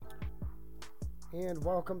And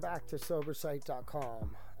welcome back to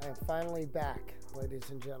SoberSite.com. I am finally back, ladies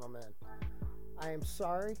and gentlemen. I am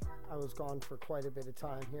sorry I was gone for quite a bit of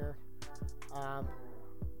time here.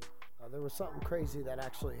 There was something crazy that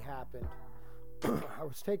actually happened. I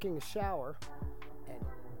was taking a shower and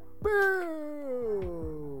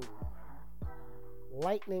boom!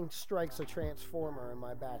 Lightning strikes a transformer in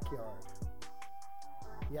my backyard.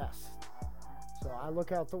 Yes. So I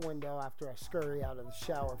look out the window after I scurry out of the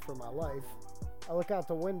shower for my life. I look out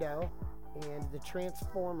the window and the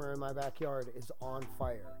transformer in my backyard is on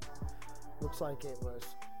fire. Looks like it was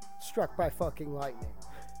struck by fucking lightning.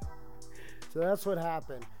 So that's what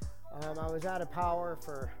happened. I was out of power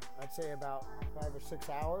for, I'd say, about 5 or 6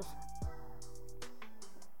 hours.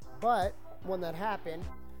 But when that happened,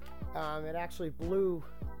 it actually blew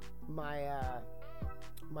my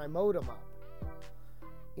my modem up.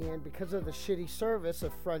 And because of the shitty service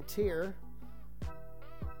of Frontier,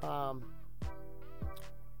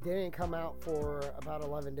 they didn't come out for about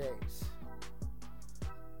 11 days.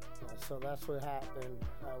 So that's what happened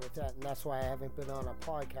with that, and that's why I haven't been on a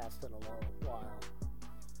podcast in a little while.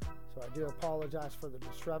 So I do apologize for the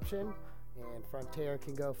disruption, and Frontier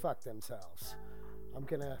can go fuck themselves. I'm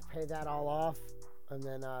going to pay that all off and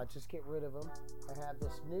then just get rid of them. I have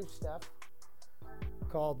this new stuff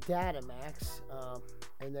called Datamax,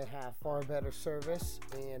 and they have far better service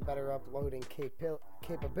and better uploading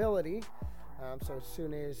capability. So as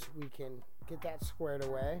soon as we can get that squared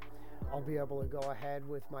away, I'll be able to go ahead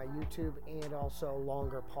with my YouTube and also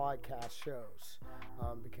longer podcast shows.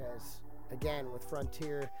 Because, again, with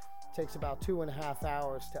Frontier, it takes about 2.5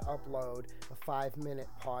 hours to upload a 5-minute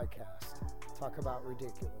podcast. Talk about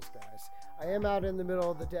ridiculous, guys. I am out in the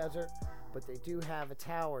middle of the desert, but they do have a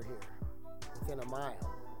tower here within a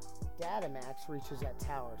mile. Datamax reaches that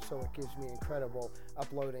tower, so it gives me incredible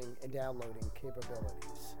uploading and downloading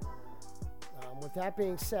capabilities. With that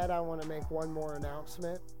being said, I want to make one more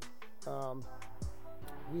announcement.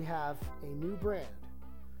 We have a new brand.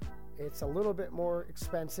 It's a little bit more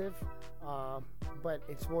expensive, but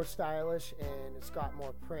it's more stylish and it's got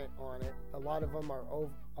more print on it. A lot of them are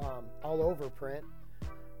all over print,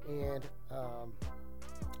 and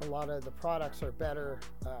a lot of the products are better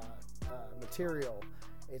material.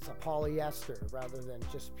 It's a polyester rather than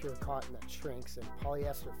just pure cotton that shrinks, and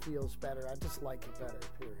polyester feels better. I just like it better,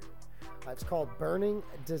 period. It's called Burning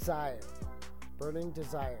Desire. Burning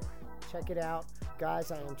Desire. Check it out.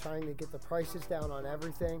 Guys, I am trying to get the prices down on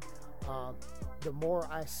everything. The more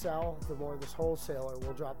I sell, the more this wholesaler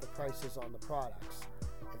will drop the prices on the products.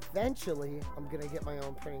 Eventually, I'm going to get my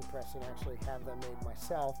own printing press and actually have them made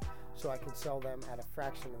myself so I can sell them at a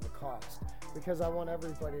fraction of the cost. Because I want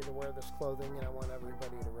everybody to wear this clothing and I want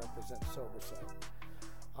everybody to represent SoberSite.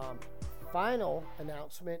 Final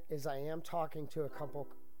announcement is I am talking to a couple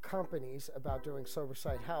companies about doing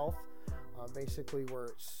SoberSite Health. Basically where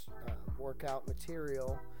it's workout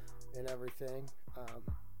material and everything.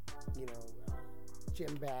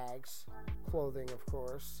 Gym bags, clothing, of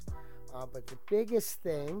course. But the biggest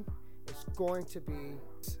thing is going to be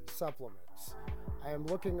supplements. I am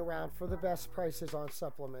looking around for the best prices on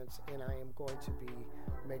supplements, and I am going to be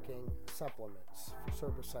making supplements for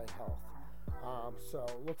SoberSite Health. So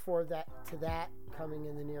look forward to that coming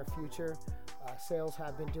in the near future. Sales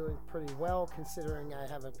have been doing pretty well considering I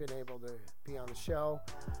haven't been able to be on the show.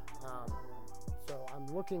 So I'm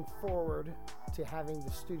looking forward to having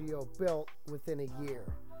the studio built within a year.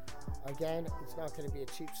 Again, it's not going to be a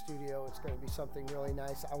cheap studio. It's going to be something really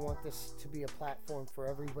nice. I want this to be a platform for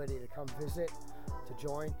everybody to come visit, to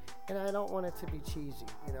join. And I don't want it to be cheesy.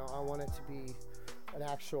 I want it to be an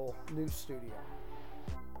actual new studio.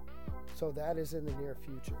 So that is in the near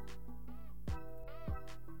future.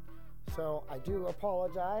 So I do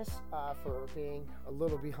apologize for being a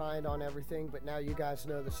little behind on everything, but now you guys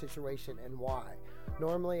know the situation and why.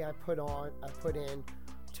 Normally I put in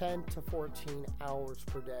 10 to 14 hours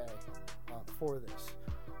per day for this.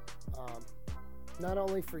 Not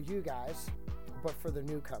only for you guys, but for the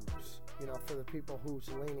newcomers, for the people who's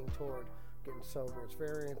leaning toward getting sober. It's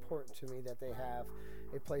very important to me that they have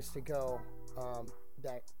a place to go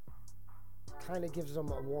that kind of gives them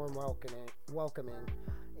a warm welcoming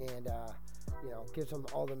and gives them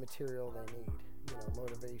all the material they need.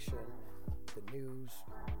 Motivation, the news,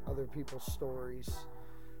 other people's stories,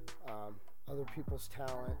 other people's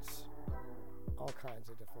talents, all kinds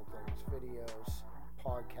of different things, videos,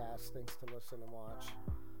 podcasts, things to listen and watch.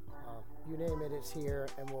 You name it, it's here,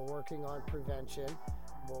 and we're working on prevention.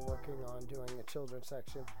 We're working on doing a children's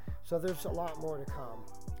section. So there's a lot more to come.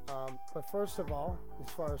 But first of all, as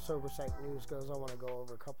far as SoberSite news goes, I want to go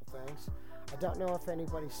over a couple things. I don't know if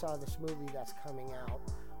anybody saw this movie that's coming out.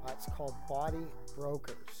 It's called Body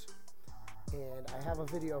Brokers. And I have a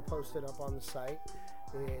video posted up on the site.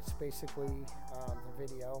 It's basically the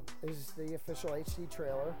video is the official HD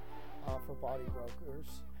trailer for Body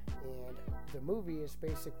Brokers. And the movie is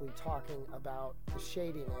basically talking about the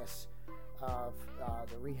shadiness of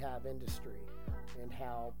the rehab industry and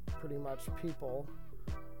how pretty much people,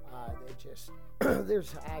 they just,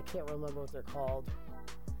 I can't remember what they're called.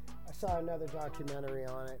 I saw another documentary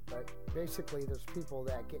on it, but basically there's people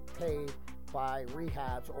that get paid by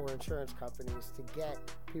rehabs or insurance companies to get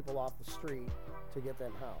people off the street to get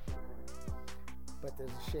them help. But there's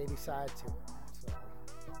a shady side to it. So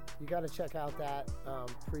you got to check out that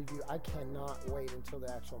preview. I cannot wait until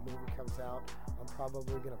the actual movie comes out. I'm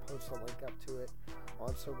probably going to post a link up to it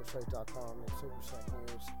on SoberSite.com and SoberSite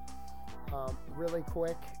News. Really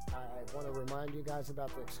quick, I want to remind you guys about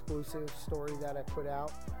the exclusive story that I put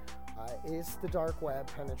out. Is the dark web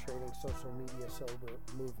penetrating social media sober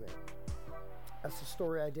movement? That's a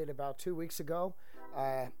story I did about 2 weeks ago.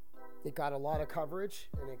 It got a lot of coverage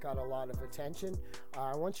and it got a lot of attention.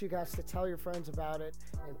 I want you guys to tell your friends about it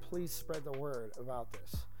and please spread the word about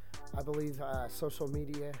this. I believe social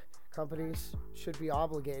media companies should be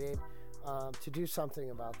obligated to do something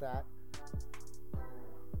about that.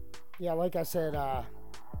 Yeah, like I said,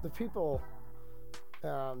 the people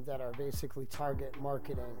that are basically target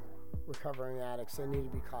marketing recovering addicts, they need to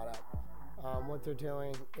be caught up. What they're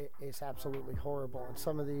doing is absolutely horrible, and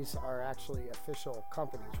some of these are actually official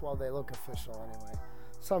companies. Well, they look official anyway.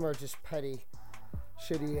 Some are just petty,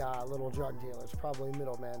 shitty little drug dealers, probably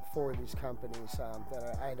middlemen for these companies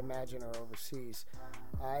that I'd imagine are overseas.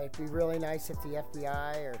 It'd be really nice if the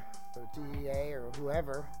FBI or DEA or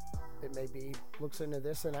whoever it may be looks into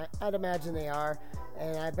this, and I'd imagine they are,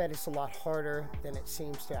 and I bet it's a lot harder than it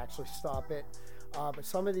seems to actually stop it. But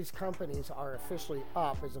some of these companies are officially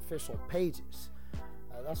up as official pages.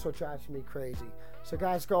 That's what drives me crazy. So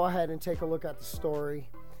guys, go ahead and take a look at the story.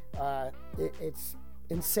 It's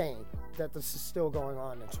insane that this is still going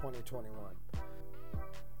on in 2021.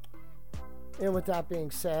 And with that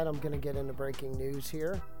being said, I'm going to get into breaking news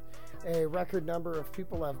here. A record number of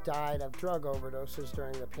people have died of drug overdoses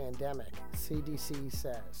during the pandemic, CDC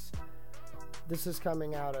says. This is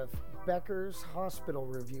coming out of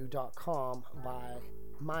BeckersHospitalReview.com by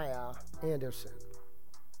Maya Anderson.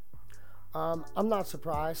 I'm not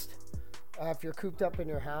surprised. If you're cooped up in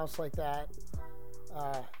your house like that,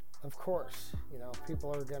 of course,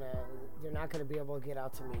 people they're not going to be able to get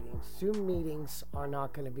out to meetings. Zoom meetings are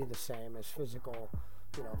not going to be the same as physical,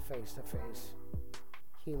 face-to-face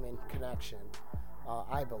human connection,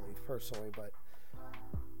 I believe personally, but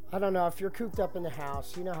I don't know. If you're cooped up in the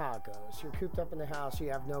house, you know how it goes. You're cooped up in the house, you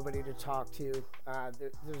have nobody to talk to.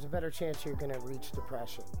 There's a better chance you're going to reach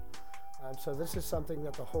depression. So this is something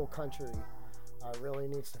that the whole country really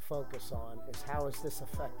needs to focus on, is how is this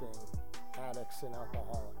affecting addicts and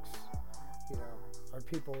alcoholics?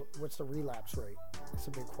 What's the relapse rate? That's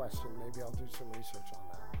a big question. Maybe I'll do some research on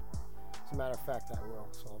that. As a matter of fact, I will,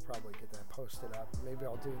 so I'll probably get that posted up. Maybe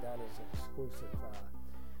I'll do that as an exclusive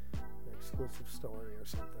story or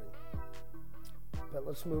something. But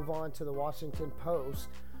let's move on to the Washington Post.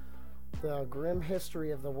 The grim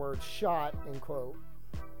history of the word shot, in quote,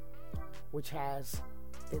 which has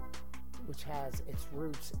its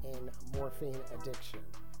roots in morphine addiction.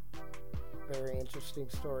 Very interesting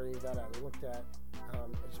story that I looked at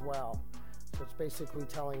as well. So it's basically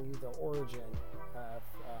telling you the origin of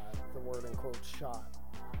the word, in quote, shot,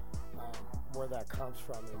 where that comes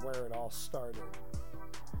from and where it all started.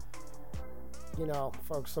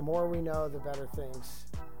 Folks, the more we know, the better things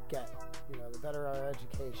get. The better our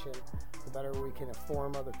education, the better we can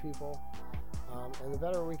inform other people, and the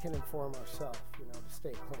better we can inform ourselves, to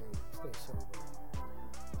stay clean, stay sober.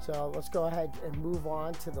 So let's go ahead and move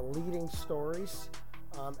on to the leading stories.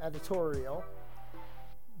 Editorial,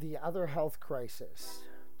 The Other Health Crisis,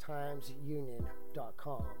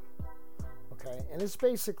 TimesUnion.com. Okay, and it's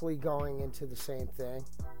basically going into the same thing.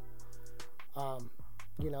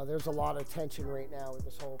 There's a lot of tension right now with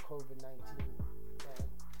this whole COVID-19 thing,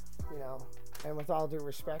 and with all due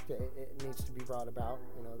respect, it needs to be brought about.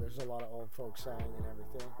 There's a lot of old folks dying and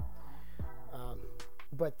everything.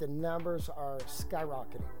 But the numbers are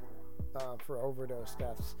skyrocketing for overdose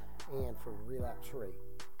deaths and for relapse rate.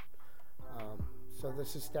 So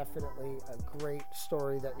this is definitely a great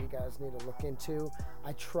story that you guys need to look into.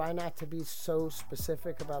 I try not to be so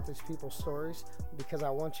specific about these people's stories because I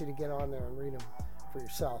want you to get on there and read them for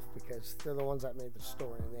yourself, because they're the ones that made the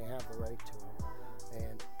story and they have the right to them.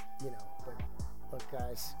 And, but look,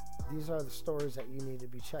 guys, these are the stories that you need to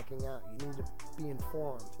be checking out. You need to be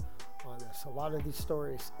informed on this. A lot of these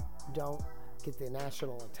stories don't get the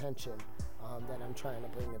national attention that I'm trying to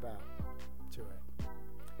bring about to it.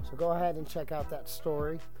 So go ahead and check out that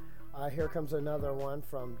story. Here comes another one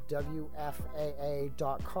from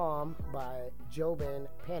WFAA.com by Jobin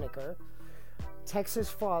Paniker. Texas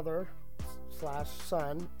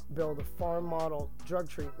father/son build a farm model drug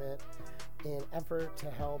treatment in effort to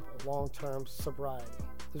help long-term sobriety.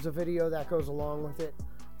 There's a video that goes along with it.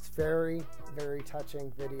 It's very, very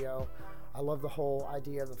touching video. I love the whole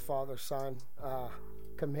idea of the father-son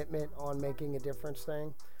commitment on making a difference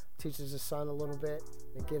thing. Teaches his son a little bit.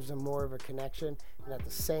 It gives him more of a connection. And at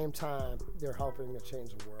the same time, they're helping to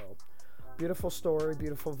change the world. Beautiful story,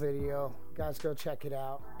 beautiful video. Guys, go check it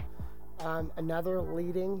out. Another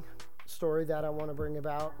leading story that I want to bring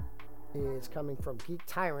about is coming from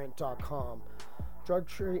GeekTyrant.com. Drug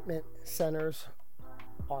treatment centers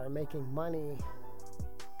are making money.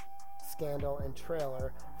 Scandal and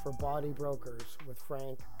trailer for body brokers with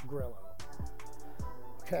Frank Grillo.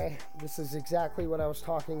 Okay, this is exactly what I was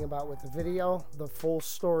talking about with the video. The full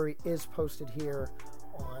story is posted here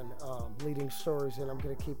on Leading Stories, and I'm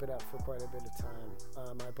going to keep it up for quite a bit of time.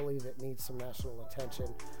 I believe it needs some national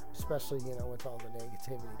attention, especially, with all the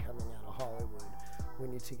negativity coming out of Hollywood. We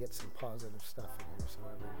need to get some positive stuff in here so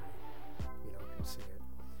everybody, can see it.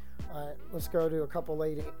 All right, let's go to a couple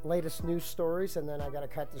latest news stories, and then I got to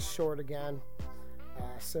cut this short again,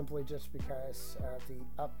 simply just because of the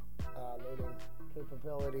uploading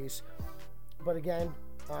capabilities. But again,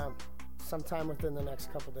 sometime within the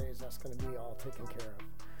next couple days, that's going to be all taken care of.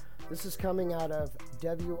 This is coming out of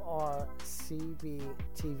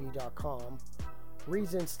WRCBTV.com.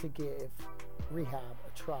 Reasons to give rehab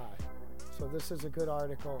a try. So this is a good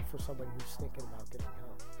article for somebody who's thinking about getting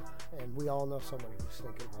help. And we all know somebody who's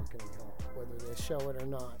thinking about getting help, whether they show it or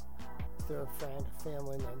not. If they're a friend, a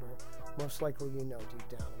family member, most likely deep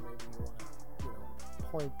down, and maybe you want to,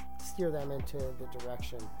 steer them into the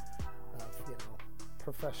direction of,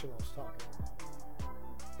 professionals talking about it.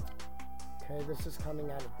 Okay, this is coming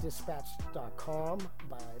out of Dispatch.com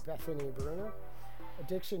by Bethany Bruner.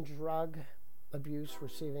 Addiction, drug abuse,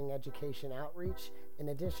 receiving education outreach in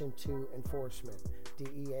addition to enforcement,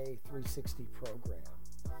 DEA 360 program.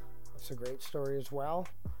 That's a great story as well.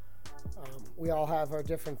 We all have our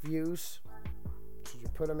different views. Should you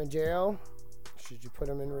put them in jail? Should you put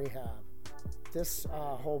them in rehab? This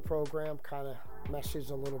whole program kind of meshes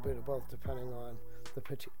a little bit of both depending on the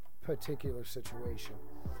particular situation.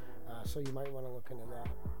 So you might want to look into that.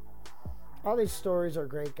 All these stories are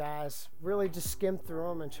great, guys. Really just skim through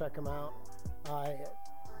them and check them out.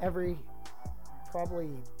 Every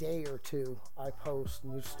probably day or two, I post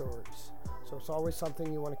new stories. So it's always something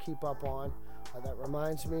you want to keep up on. That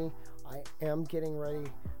reminds me, I am getting ready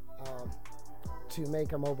to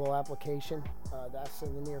make a mobile application. That's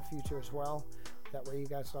in the near future as well. That way you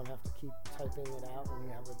guys don't have to keep typing it out when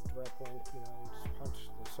you have a direct link, just punch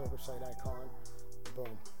the server site icon.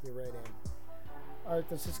 Boom, you're right in. All right,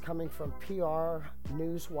 this is coming from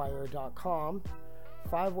PRNewsWire.com.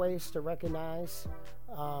 5 ways to recognize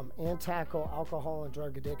and tackle alcohol and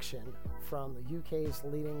drug addiction from the UK's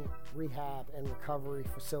leading rehab and recovery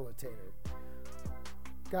facilitator.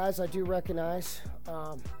 Guys, I do recognize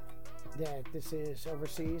that this is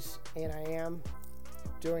overseas, and I am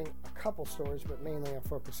doing a couple stories, but mainly I'm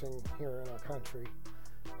focusing here in our country.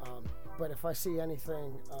 But if I see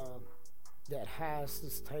anything that has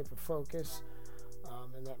this type of focus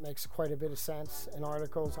and that makes quite a bit of sense in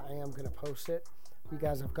articles, I am going to post it. You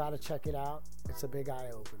guys have got to check it out. It's a big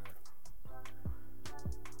eye-opener.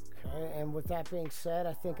 Okay, and with that being said,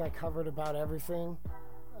 I think I covered about everything.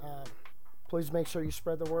 Please make sure you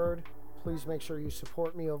spread the word. Please make sure you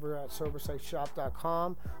support me over at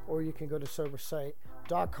SoberSiteShop.com, or you can go to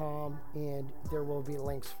SoberSite.com and there will be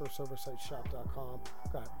links for SoberSiteShop.com.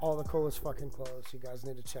 Got all the coolest fucking clothes. You guys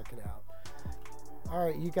need to check it out. All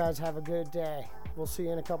right, you guys have a good day. We'll see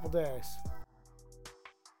you in a couple days.